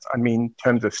 Contrast, I mean, in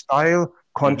terms of style,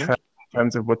 contrast in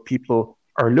terms of what people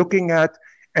are looking at,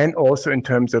 and also in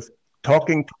terms of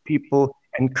talking to people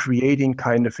and creating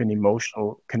kind of an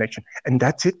emotional connection. And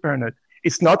that's it, Bernard.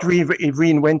 It's not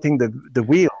reinventing the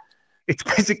wheel. It's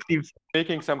basically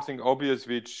making something obvious,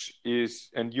 which is,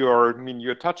 and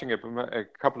you're touching a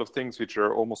couple of things which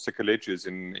are almost sacrilegious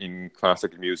in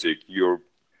classical music. You're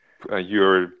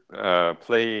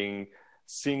playing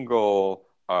single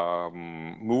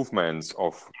movements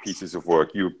of pieces of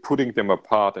work. You're putting them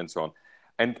apart and so on.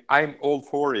 And I'm all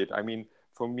for it. I mean,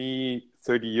 for me,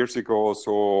 30 years ago or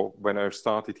so, when I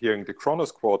started hearing the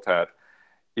Kronos Quartet,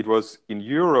 it was in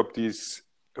Europe this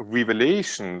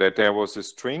revelation that there was a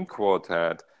string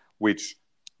quartet which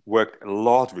worked a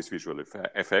lot with visual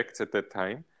effects at that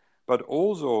time. But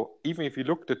also, even if you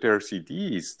looked at their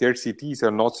CDs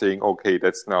are not saying, okay,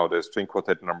 that's now the string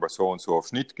quartet number so-and-so of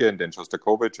Schnittke and then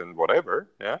Shostakovich and whatever.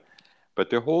 Yeah. But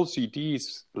the whole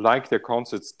CDs, like their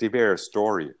concerts, they were a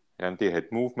story. And they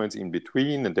had movements in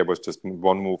between, and there was just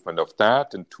one movement of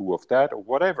that and two of that or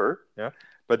whatever. Yeah.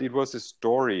 But it was a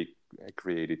story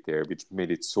created there, which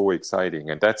made it so exciting.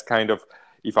 And that's kind of,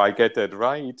 if I get that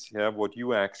right, yeah, what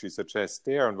you actually suggest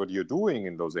there and what you're doing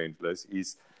in Los Angeles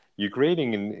is you're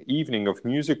creating an evening of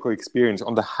musical experience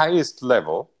on the highest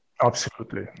level.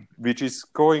 Absolutely. Which is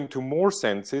going to more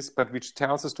senses, but which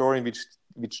tells a story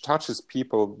which touches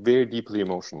people very deeply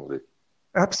emotionally.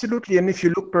 Absolutely. And if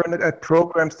you look, Bernard, at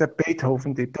programs that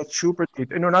Beethoven did, that Schubert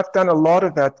did, and I've done a lot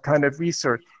of that kind of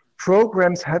research,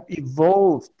 programs have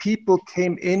evolved. People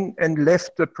came in and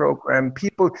left the program.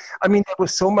 There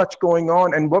was so much going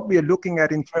on. And what we are looking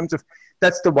at in terms of,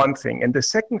 that's the one thing. And the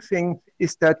second thing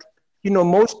is that,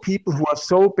 most people who are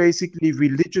so basically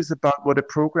religious about what a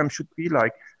program should be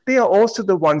like, they are also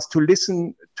the ones to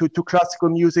listen to classical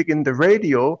music in the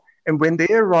radio. And when they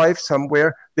arrive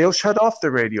somewhere, they'll shut off the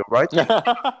radio, right? In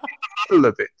the middle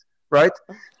of it, right?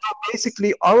 So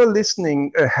basically, our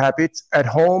listening habits at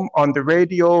home, on the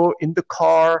radio, in the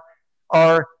car,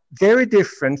 are very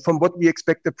different from what we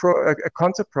expect a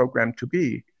concert program to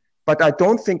be. But I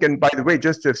don't think, and by the way,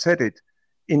 just to have said it,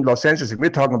 in Los Angeles, we're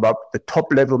talking about the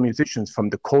top-level musicians from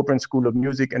the Coburn School of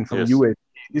Music and from USC.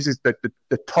 This is the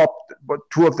top,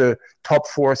 two of the top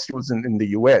 4 schools in the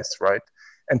US, right?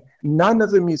 And none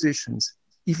of the musicians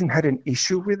even had an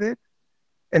issue with it.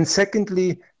 And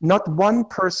secondly, not one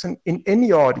person in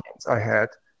any audience I had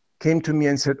came to me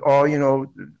and said,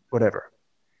 whatever.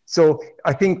 So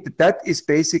I think that is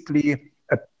basically,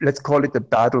 let's call it the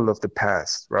battle of the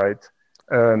past, right?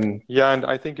 Yeah, and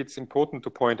I think it's important to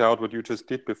point out what you just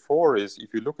did before is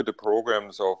if you look at the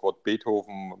programs of what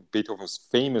Beethoven's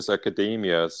famous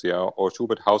academias, yeah, or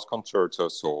Schubert house concerts or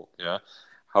so, yeah,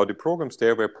 how the programs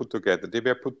there were put together, they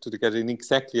were put together in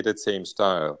exactly that same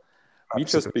style. We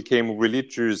just became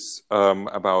religious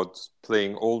about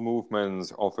playing all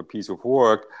movements of a piece of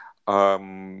work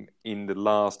in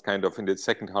the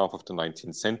second half of the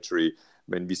 19th century,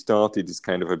 when we started this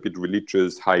kind of a bit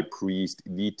religious, high priest,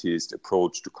 elitist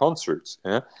approach to concerts.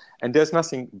 Yeah? And there's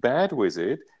nothing bad with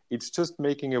it. It's just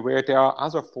making aware there are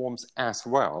other forms as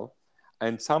well.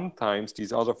 And sometimes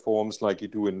these other forms, like you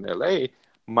do in LA,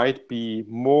 might be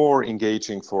more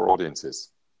engaging for audiences.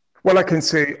 Well, I can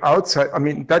say outside, I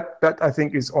mean, that I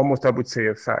think is almost, I would say,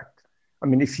 a fact. I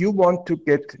mean, if you want to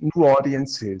get new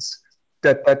audiences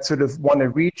that sort of want to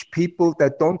reach people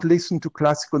that don't listen to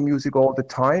classical music all the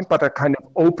time, but are kind of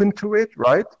open to it,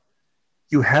 right?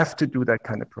 You have to do that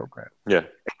kind of program. Yeah.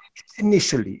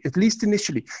 At least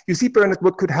initially. You see, Bernard,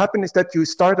 what could happen is that you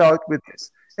start out with this,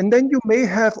 and then you may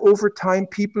have over time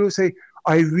people who say,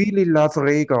 I really love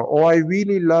Reger, or I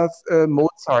really love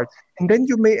Mozart. And then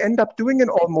you may end up doing an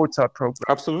all Mozart program.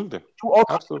 Absolutely.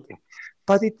 Absolutely.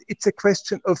 But it's a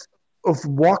question of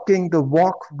walking the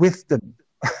walk with them.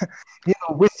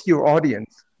 With your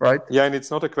audience, right? Yeah, and it's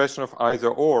not a question of either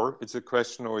or. It's a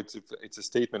question, or it's a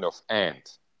statement of and.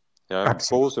 Yeah,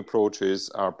 absolutely. Both approaches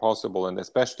are possible, and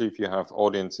especially if you have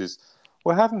audiences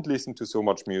who haven't listened to so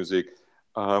much music,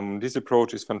 this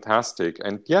approach is fantastic.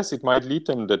 And yes, it might lead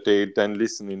them that they then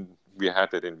listen in. We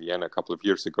had it in Vienna a couple of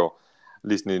years ago.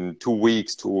 Listen in 2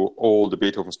 weeks to all the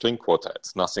Beethoven string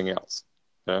quartets, nothing else.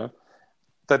 Yeah,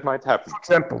 that might happen. For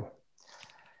example.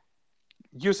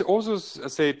 You also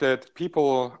say that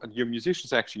your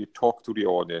musicians actually talk to the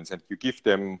audience, and you give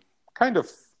them kind of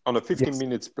on a 15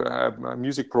 minutes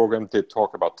music program, they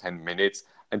talk about 10 minutes,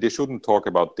 and they shouldn't talk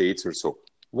about dates or so.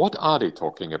 What are they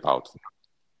talking about?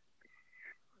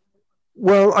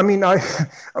 Well, I mean, I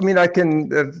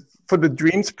can for the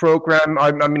Dreams program.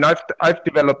 I've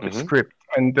developed a script,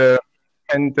 and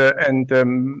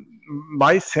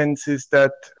my sense is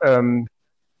that.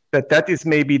 That is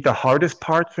maybe the hardest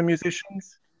part for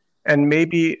musicians, and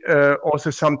maybe also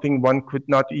something one could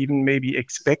not even maybe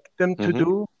expect them to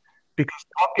do, because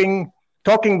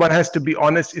talking, one has to be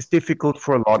honest, is difficult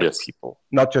for a lot of people,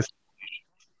 not just.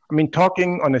 I mean,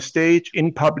 talking on a stage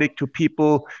in public to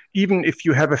people, even if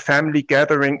you have a family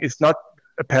gathering, is not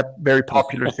a very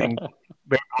popular thing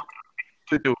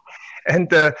to do. And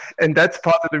that's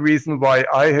part of the reason why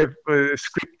I have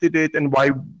scripted it, and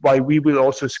why we will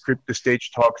also script the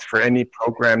stage talks for any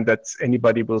program that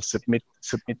anybody will submit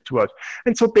to us.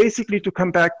 And so basically, to come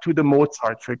back to the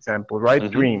Mozart, for example, right?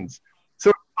 Dreams.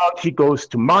 So he goes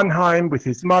to Mannheim with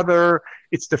his mother.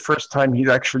 It's the first time he's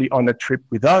actually on a trip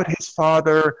without his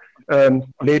father.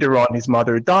 Later on, his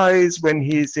mother dies when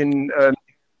he's in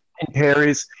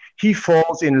Paris. He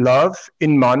falls in love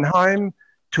in Mannheim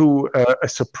to a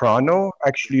soprano,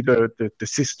 actually the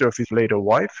sister of his later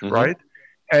wife, right?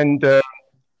 And the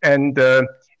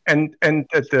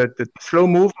slow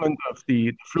movement of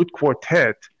the flute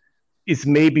quartet is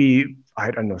maybe,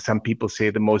 I don't know, some people say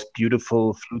the most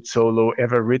beautiful flute solo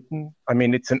ever written. I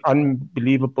mean, it's an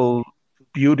unbelievable,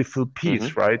 beautiful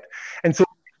piece, right? And so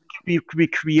we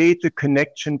create a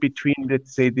connection between,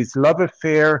 let's say, this love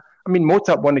affair. I mean,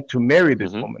 Mozart wanted to marry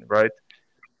this woman, right?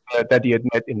 That he had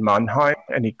met in Mannheim,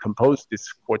 and he composed this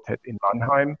quartet in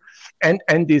Mannheim,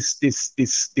 and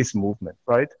this movement,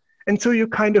 right? And so you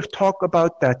kind of talk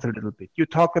about that a little bit. You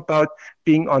talk about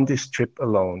being on this trip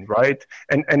alone, right?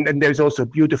 And there's also a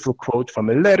beautiful quote from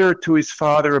a letter to his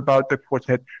father about the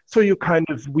quartet. So you kind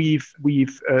of weave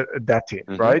that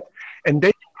in, right? And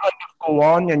then you kind of go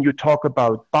on and you talk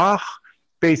about Bach,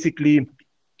 basically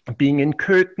being in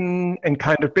Köthen and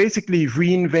kind of basically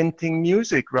reinventing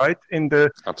music, right? In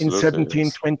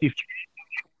 1723,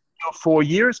 4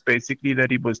 years basically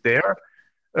that he was there,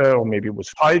 or maybe it was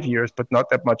 5 years, but not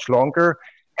that much longer.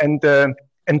 And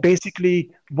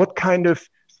basically, what kind of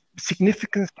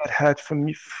significance that had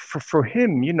for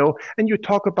him, you know? And you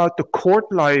talk about the court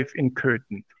life in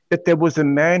Köthen, that there was a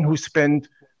man who spent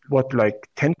like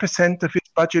 10% of his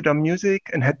budget on music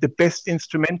and had the best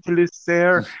instrumentalists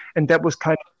there, and that was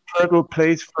kind of a fertile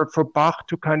place for Bach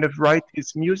to kind of write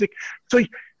his music. So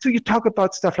you talk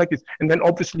about stuff like this, and then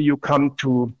obviously you come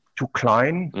to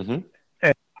Klein,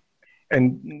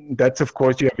 and that's, of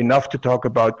course, you have enough to talk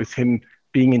about with him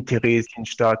being in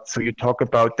Theresienstadt. So you talk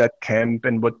about that camp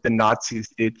and what the Nazis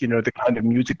did, you know, the kind of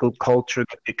musical culture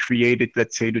that they created,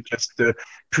 let's say, to just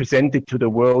present it to the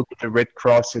world with the Red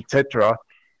Cross, etc.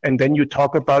 And then you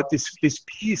talk about this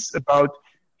piece about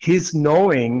his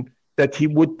knowing that he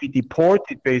would be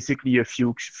deported basically a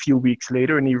few weeks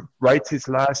later, and he writes his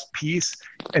last piece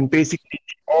and basically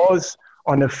draws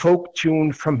on a folk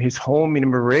tune from his home in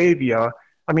Moravia.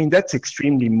 I mean, that's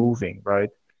extremely moving, right?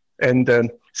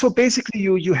 And so basically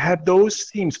you have those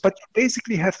themes, but you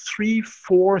basically have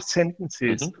 3-4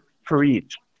 sentences for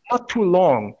each, not too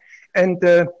long. And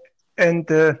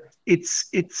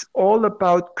it's all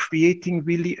about creating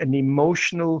really an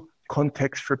emotional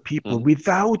context for people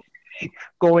without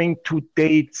going to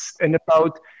dates, and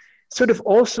about sort of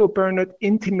also, Bernard,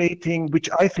 intimating, which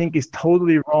I think is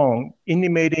totally wrong,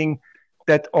 intimating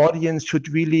that audience should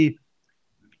really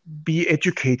be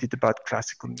educated about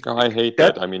classical music. I hate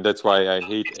that. I mean, that's why I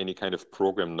hate any kind of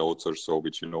program notes or so,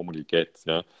 which you normally get,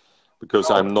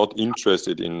 because I'm not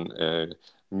interested in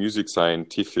music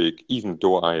scientific, even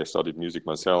though I studied music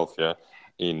myself,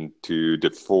 into the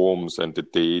forms and the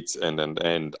dates and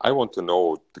I want to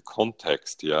know the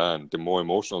context, and the more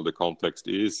emotional the context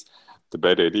is, the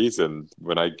better it is. And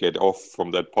when I get off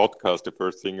from that podcast, the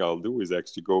first thing I'll do is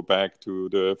actually go back to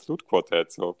the flute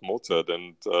quartets of Mozart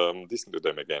and listen to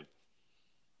them again.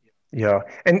 Yeah,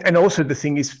 and also the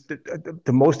thing is,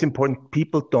 the most important,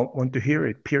 people don't want to hear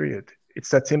it, period. It's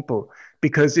that simple,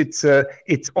 because it's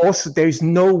also, there's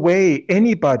no way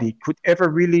anybody could ever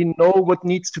really know what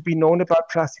needs to be known about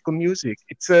classical music.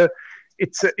 It's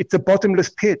a bottomless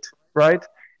pit, right?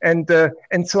 And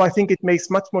so I think it makes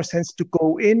much more sense to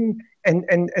go in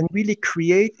and really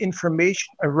create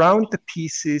information around the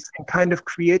pieces and kind of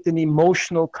create an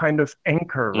emotional kind of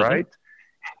anchor, right?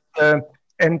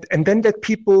 And then let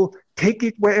people take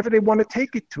it wherever they want to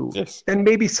take it to. Yes. And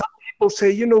maybe some people say,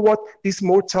 you know what, this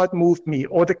Mozart moved me,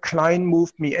 or the Klein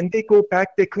moved me, and they go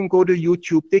back, they can go to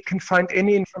YouTube, they can find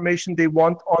any information they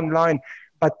want online,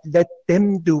 but let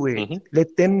them do it.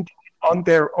 Let them do it on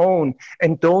their own,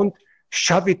 and don't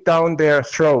shove it down their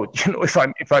throat,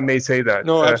 if I may say that.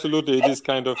 No, absolutely. It is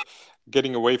kind of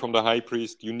getting away from the high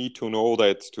priest. You need to know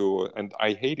that and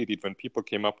I hated it when people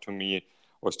came up to me,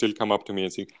 or still come up to me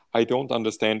and say, I don't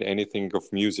understand anything of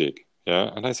music.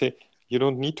 And I say, you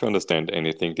don't need to understand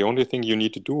anything. The only thing you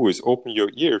need to do is open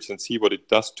your ears and see what it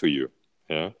does to you.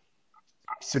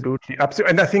 Absolutely.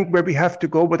 And I think where we have to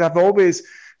go, what I've always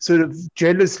sort of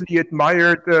jealously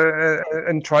admired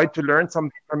and tried to learn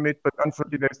something from it, but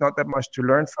unfortunately there's not that much to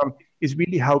learn from, is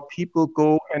really how people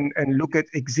go and look at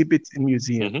exhibits in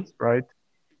museums, right?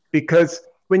 Because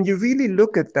when you really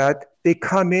look at that, they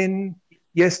come in,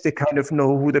 yes, they kind of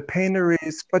know who the painter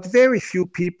is, but very few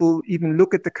people even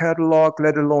look at the catalog,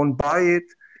 let alone buy it.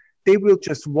 They will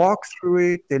just walk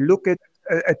through it. They look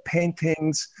at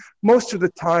paintings. Most of the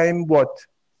time,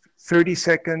 30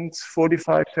 seconds,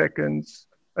 45 seconds,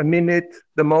 a minute,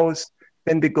 the most,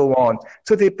 then they go on.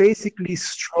 So they basically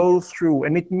stroll through,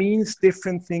 and it means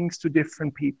different things to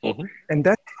different people. And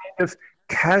that kind of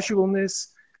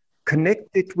casualness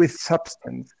connected with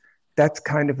substance, that's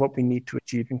kind of what we need to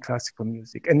achieve in classical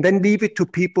music. And then leave it to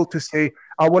people to say,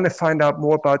 I want to find out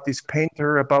more about this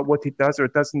painter, about what he does or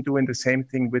doesn't do, in the same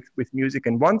thing with music.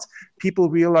 And once people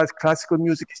realize classical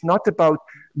music is not about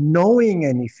knowing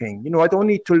anything, I don't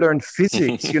need to learn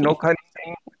physics, kind of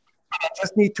thing. I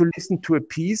just need to listen to a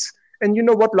piece. And you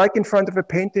know what, like in front of a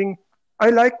painting, I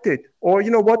liked it. Or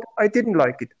you know what, I didn't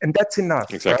like it. And that's enough,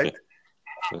 right?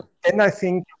 Yeah. And I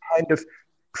think kind of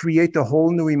create a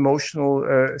whole new emotional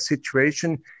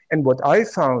situation. And what I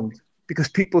found, because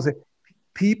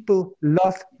people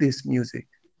love this music.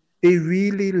 They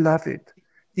really love it.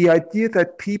 The idea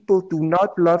that people do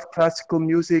not love classical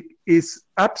music is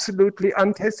absolutely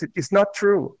untested. It's not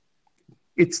true.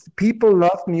 It's people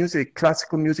love music,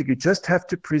 classical music. You just have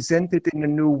to present it in a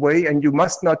new way, and you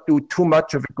must not do too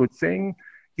much of a good thing.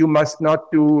 You must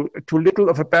not do too little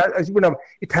of a bad.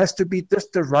 It has to be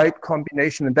just the right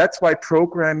combination, and that's why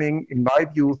programming, in my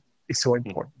view, is so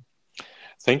important.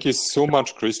 Thank you so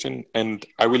much, Christian. And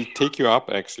I will take you up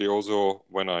actually also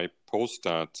when I post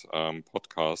that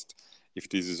podcast, if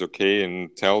this is okay,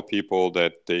 and tell people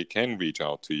that they can reach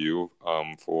out to you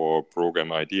for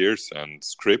program ideas and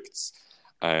scripts.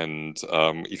 And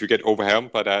if you get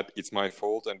overwhelmed by that, it's my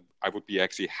fault. And I would be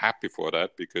actually happy for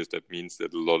that, because that means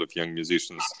that a lot of young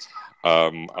musicians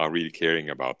are really caring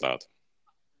about that.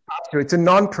 So it's a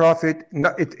non-profit.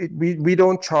 We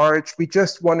don't charge. We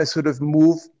just want to sort of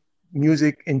move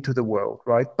music into the world,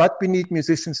 right? But we need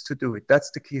musicians to do it. That's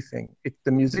the key thing.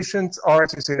 The musicians are,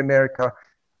 as you say in America,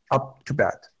 up to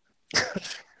bat.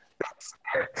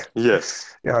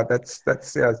 Yes. Yeah, that's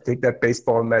take that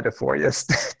baseball metaphor.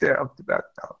 Yes, they're up to bat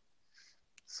now.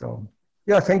 So,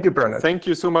 yeah, thank you, Bernard. Thank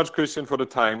you so much, Christian, for the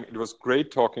time. It was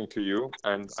great talking to you,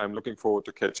 and I'm looking forward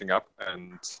to catching up.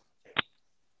 And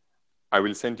I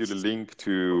will send you the link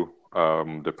to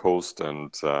the post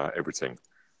and everything.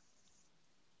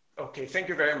 Okay, thank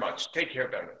you very much. Take care,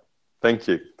 Bernhard. Thank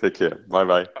you. Take care.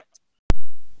 Bye-bye.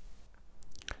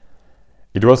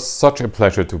 It was such a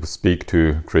pleasure to speak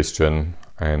to Christian,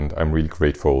 and I'm really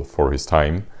grateful for his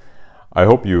time. I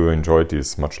hope you enjoyed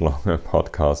this much longer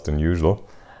podcast than usual,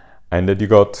 and that you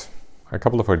got a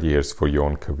couple of ideas for your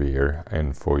own career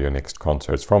and for your next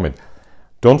concerts from it.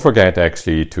 Don't forget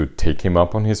actually to take him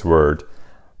up on his word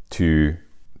to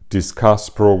discuss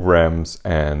programs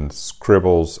and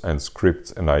scribbles and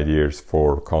scripts and ideas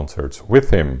for concerts with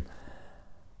him.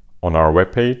 On our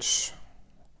webpage,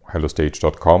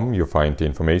 hellostage.com, you'll find the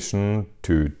information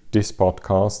to this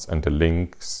podcast and the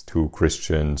links to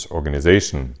Christian's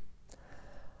organization.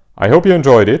 I hope you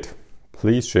enjoyed it.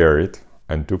 Please share it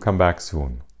and do come back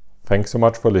soon. Thanks so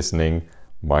much for listening.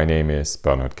 My name is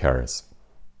Bernhard Karas.